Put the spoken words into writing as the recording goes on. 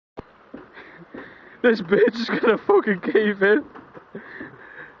This bitch is gonna fucking cave in.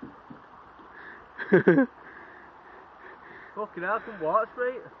 Fucking hell, I can watch,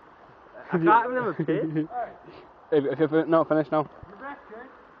 right? I can't even have a piss. If you're not finished now. You reckon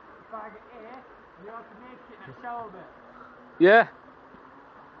if I get here, you have to make it in a shower bit? Yeah.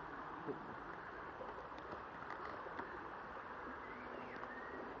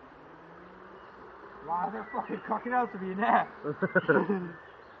 Why is there fucking crocodile to be in there?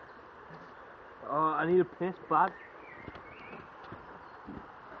 Oh, I need a piss bad.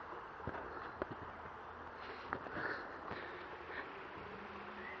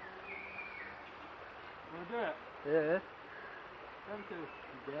 Wanna do it? Yeah. Them two.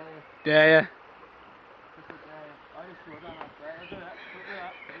 Yeah, yeah. Just look there. I just slow down after that. I'll do it. Look at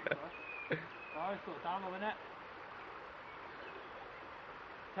that. I just slow down a minute.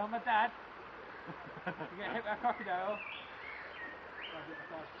 Tell my dad. You get hit by a crocodile.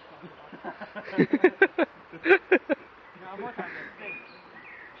 You know, more time than this.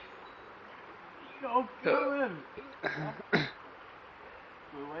 No, Callum!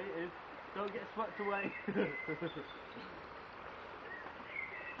 We're waiting. Don't get swept away.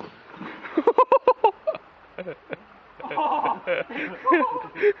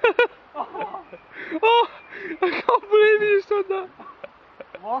 Oh, I can't believe you just done that.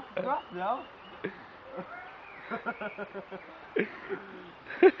 What's that now?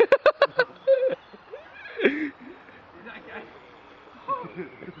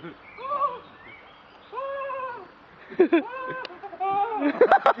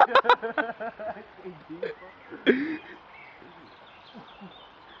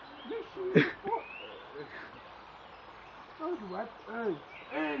 That was wet. Hey,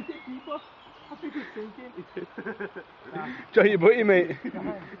 is it deeper? I think it's sinking. Join your butty, mate.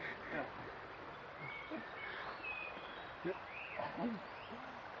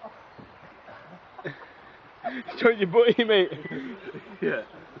 Join your butty, mate. Yeah.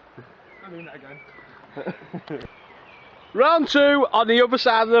 I'm doing that again. Round 2 on the other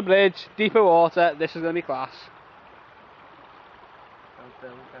side of the bridge, deeper water. This is going to be class.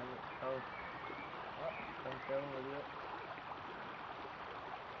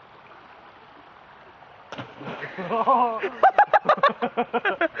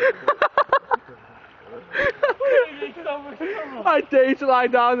 I dare you to lie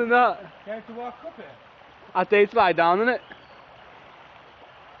down in that. You have to walk up it. I dare you to lie down in it.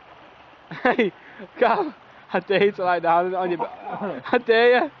 Hey, Cal, I dare you to lie down in it on your back. I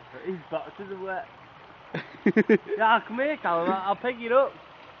dare you. His boxes are wet. Yeah, come here, Callum. I'll pick you up.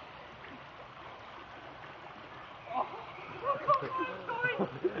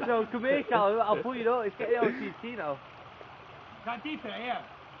 No, come here, Callum. I'll pull you up. It's getting LCT now. Is that deeper here?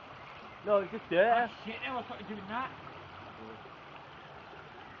 No, it's just dirt. Oh shit, now I thought you were doing that.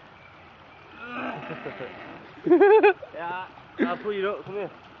 Yeah, I'll pull you up. Come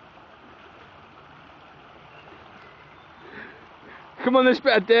here. Come on this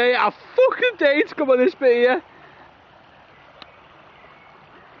bit, I dare you. I fucking dare you to come on this bit here.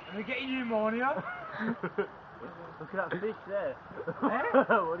 Are they getting pneumonia? Look at that fish there. Eh?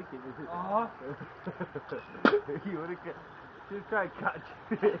 What a kid is it? Oh. You want to just try and catch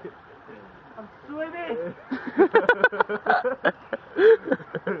it. I'm swimming!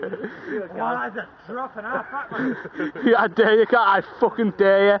 Oh, that's a drop and a half, that one. Yeah, I dare you, Cal. I fucking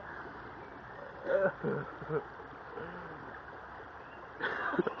dare you.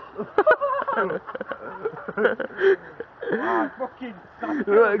 Oh, fucking suck.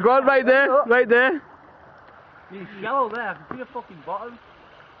 Go on, right there, right there. It's shallow there, I can see the fucking bottom.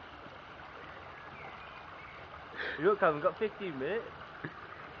 You look, I've got 15 minutes.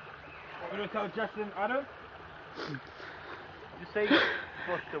 What are you going to tell Justin Adam? Just say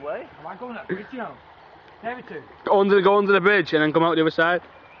flushed away. Am I going up bridge, you know? Never to. Go under the bridge and then come out the other side.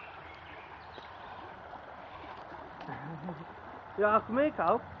 Yeah, come here,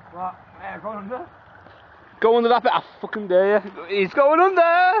 Cal. What? Yeah, going under? Go under that bit, I fucking dare you. He's going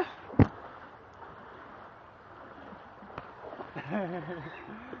under!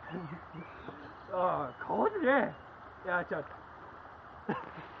 Oh, cold in there. Yeah, Chuck.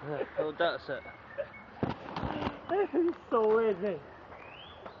 Oh, that's it. It's so lazy.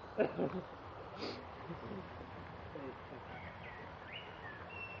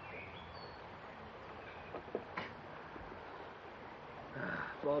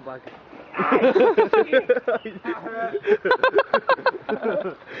 Ball bag.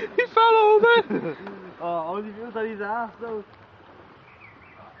 He fell over! Oh, all he feels on his ass though.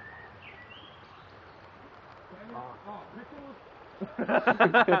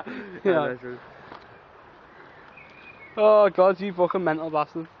 Yeah. Oh god, you fucking mental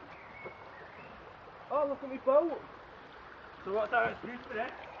bastard. Oh, look at me boat. So what's our excuse for this?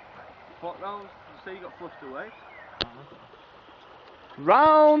 What round? So you got flushed away.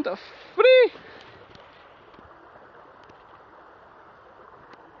 Round 3.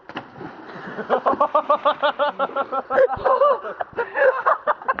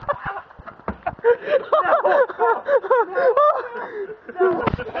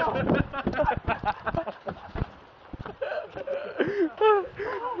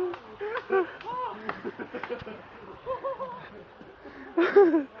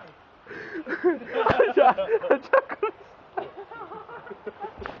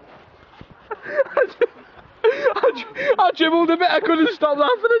 I dribbled a bit, I couldn't stop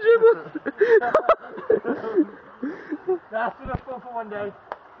laughing, I dribbled. That's enough fun for one day.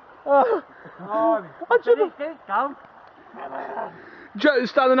 Oh, Oh, I dribbled. Callum.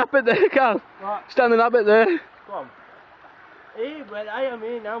 Standing up bit there, Cal. What? Standing up bit there. Come on. Hey, where I am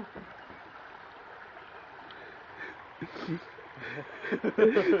here now.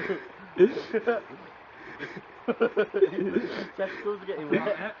 Testicles are getting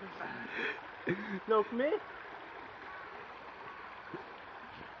wet. No, come here.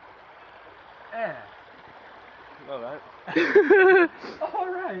 Yeah. Alright.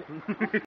 Alright.